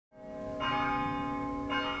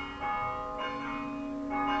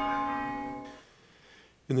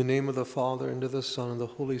In the name of the Father, and of the Son, and the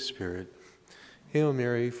Holy Spirit. Hail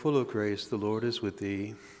Mary, full of grace, the Lord is with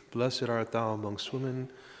thee. Blessed art thou amongst women,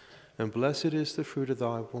 and blessed is the fruit of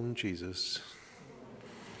thy womb, Jesus.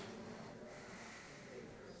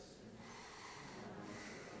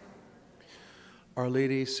 Our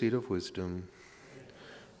Lady, seat of wisdom.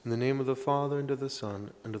 In the name of the Father, and of the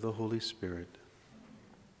Son, and of the Holy Spirit.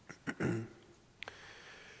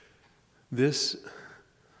 This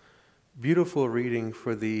beautiful reading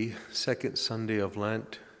for the second Sunday of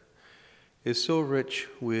Lent is so rich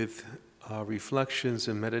with reflections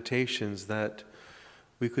and meditations that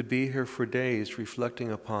we could be here for days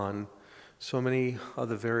reflecting upon so many of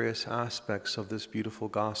the various aspects of this beautiful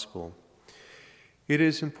gospel. It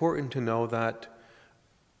is important to know that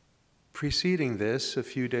preceding this, a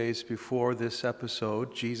few days before this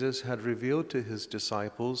episode, Jesus had revealed to his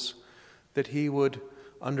disciples that he would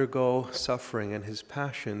undergo suffering and his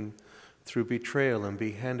passion through betrayal and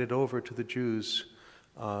be handed over to the Jews.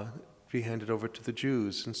 And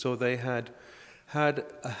so they had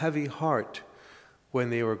a heavy heart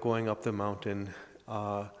when they were going up the mountain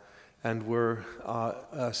and were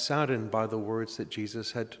saddened by the words that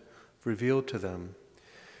Jesus had revealed to them.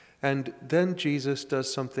 And then Jesus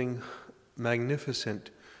does something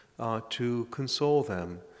magnificent to console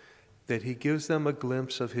them, that he gives them a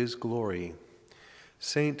glimpse of his glory.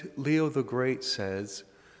 Saint Leo the Great says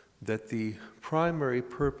that the primary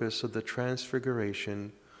purpose of the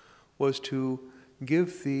Transfiguration was to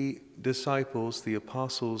give the disciples, the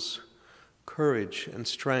apostles, courage and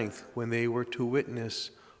strength when they were to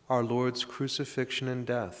witness our Lord's crucifixion and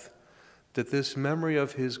death, that this memory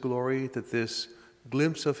of his glory, that this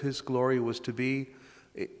glimpse of his glory was to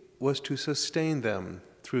sustain them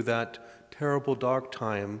through that terrible dark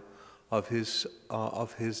time of his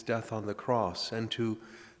death on the cross, and to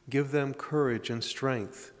give them courage and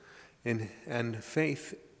strength and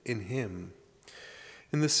faith in him.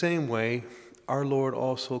 In the same way, our Lord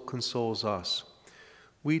also consoles us.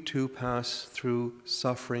 We too pass through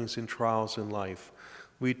sufferings and trials in life.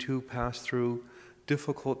 We too pass through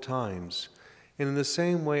difficult times. And in the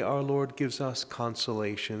same way, our Lord gives us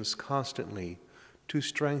consolations constantly to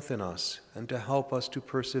strengthen us and to help us to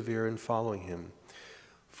persevere in following him.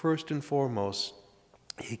 First and foremost,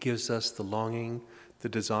 he gives us the longing, the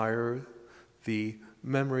desire, the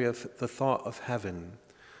memory of the thought of heaven,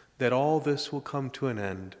 that all this will come to an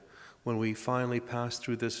end when we finally pass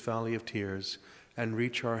through this valley of tears and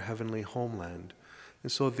reach our heavenly homeland.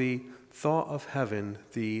 And so the thought of heaven,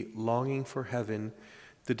 the longing for heaven,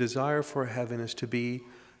 the desire for heaven is to be,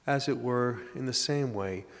 as it were, in the same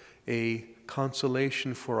way, a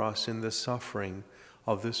consolation for us in the suffering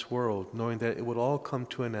of this world, knowing that it will all come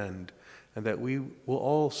to an end and that we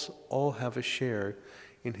will all have a share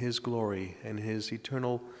in his glory and his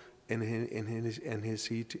eternal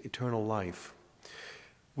eternal life.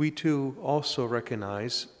 We too also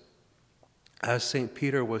recognize, as St.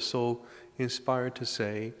 Peter was so inspired to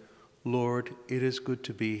say, Lord, it is good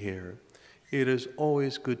to be here. It is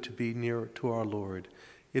always good to be near to our Lord.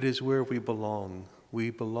 It is where we belong.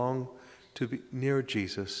 We belong to be near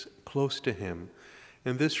Jesus, close to him.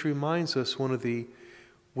 And this reminds us one of the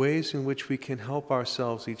ways in which we can help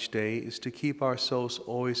ourselves each day is to keep ourselves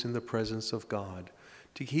always in the presence of God,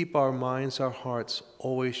 to keep our minds, our hearts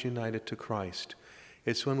always united to Christ.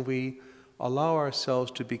 It's when we allow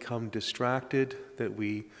ourselves to become distracted, that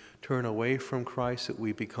we turn away from Christ, that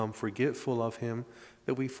we become forgetful of him,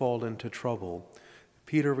 that we fall into trouble.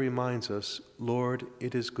 Peter reminds us, Lord,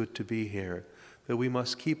 it is good to be here, that we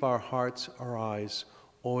must keep our hearts, our eyes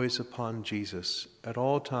always upon Jesus at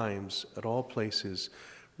all times, at all places,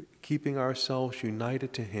 keeping ourselves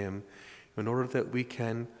united to him in order that we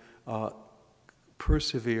can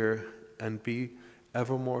persevere and be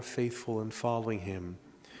ever more faithful in following him.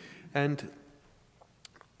 And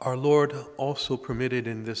our Lord also permitted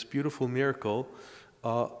in this beautiful miracle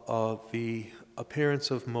the appearance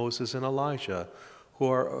of Moses and Elijah, who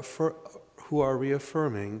are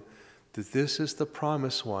reaffirming that this is the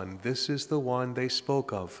promised one, this is the one they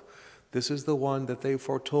spoke of, this is the one that they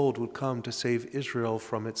foretold would come to save Israel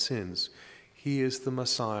from its sins. He is the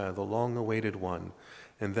Messiah, the long-awaited one.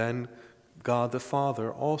 And then God the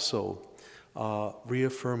Father also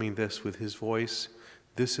reaffirming this with his voice,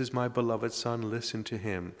 this is my beloved Son, listen to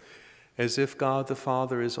him. As if God the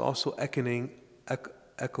Father is also echoing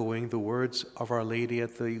the words of Our Lady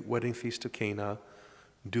at the wedding feast of Cana,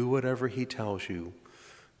 do whatever he tells you.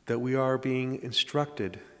 That we are being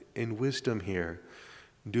instructed in wisdom here.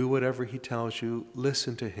 Do whatever he tells you,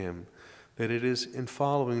 listen to him. That it is in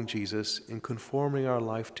following Jesus, in conforming our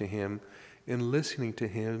life to him, in listening to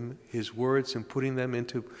him, his words, and putting them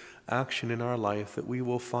into action in our life, that we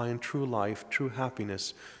will find true life, true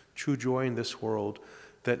happiness, true joy in this world,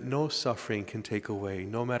 that no suffering can take away,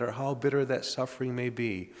 no matter how bitter that suffering may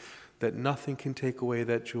be, that nothing can take away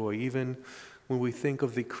that joy. Even when we think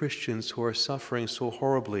of the Christians who are suffering so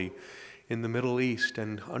horribly in the Middle East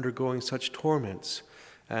and undergoing such torments,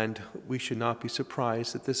 and we should not be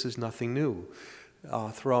surprised that this is nothing new.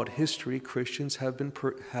 Throughout history, Christians have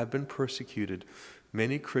been persecuted.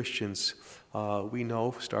 Many Christians, we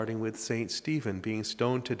know, starting with Saint Stephen being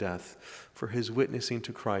stoned to death for his witnessing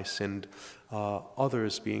to Christ, and other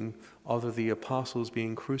the apostles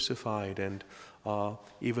being crucified, and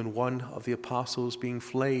even one of the apostles being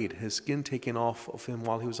flayed, his skin taken off of him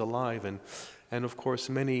while he was alive, and of course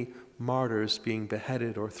many martyrs being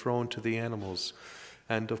beheaded or thrown to the animals.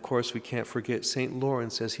 And of course, we can't forget St.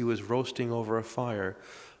 Lawrence as he was roasting over a fire.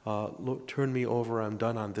 Turn me over, I'm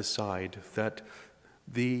done on this side. That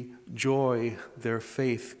the joy, their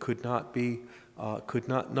faith could not in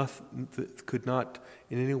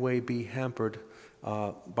any way be hampered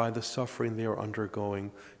by the suffering they are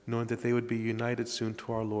undergoing, knowing that they would be united soon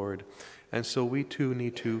to our Lord. And so we too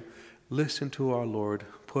need to listen to our Lord,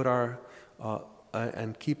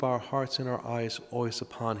 and keep our hearts and our eyes always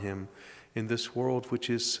upon him. In this world which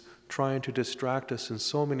is trying to distract us in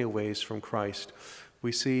so many ways from Christ,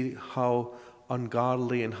 we see how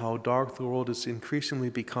ungodly and how dark the world is increasingly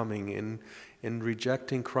becoming in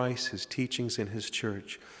rejecting Christ, his teachings, and his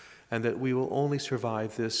church, and that we will only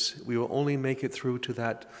survive this, we will only make it through to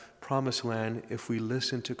that promised land if we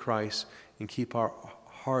listen to Christ and keep our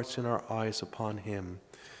hearts and our eyes upon him.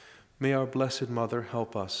 May our Blessed Mother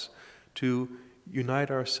help us to unite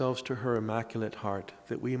ourselves to her Immaculate Heart,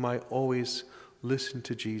 that we might always listen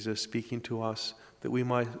to Jesus speaking to us, that we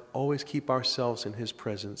might always keep ourselves in his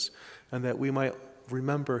presence, and that we might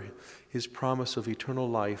remember his promise of eternal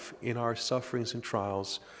life in our sufferings and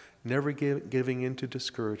trials, never giving in to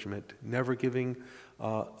discouragement, never giving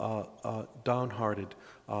downhearted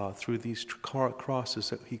through these crosses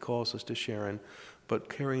that he calls us to share in, but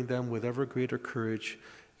carrying them with ever greater courage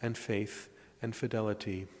and faith and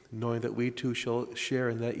fidelity, knowing that we too shall share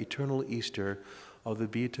in that eternal Easter of the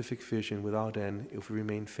beatific vision without end if we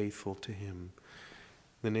remain faithful to him.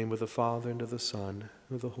 In the name of the Father, and of the Son,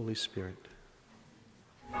 and of the Holy Spirit.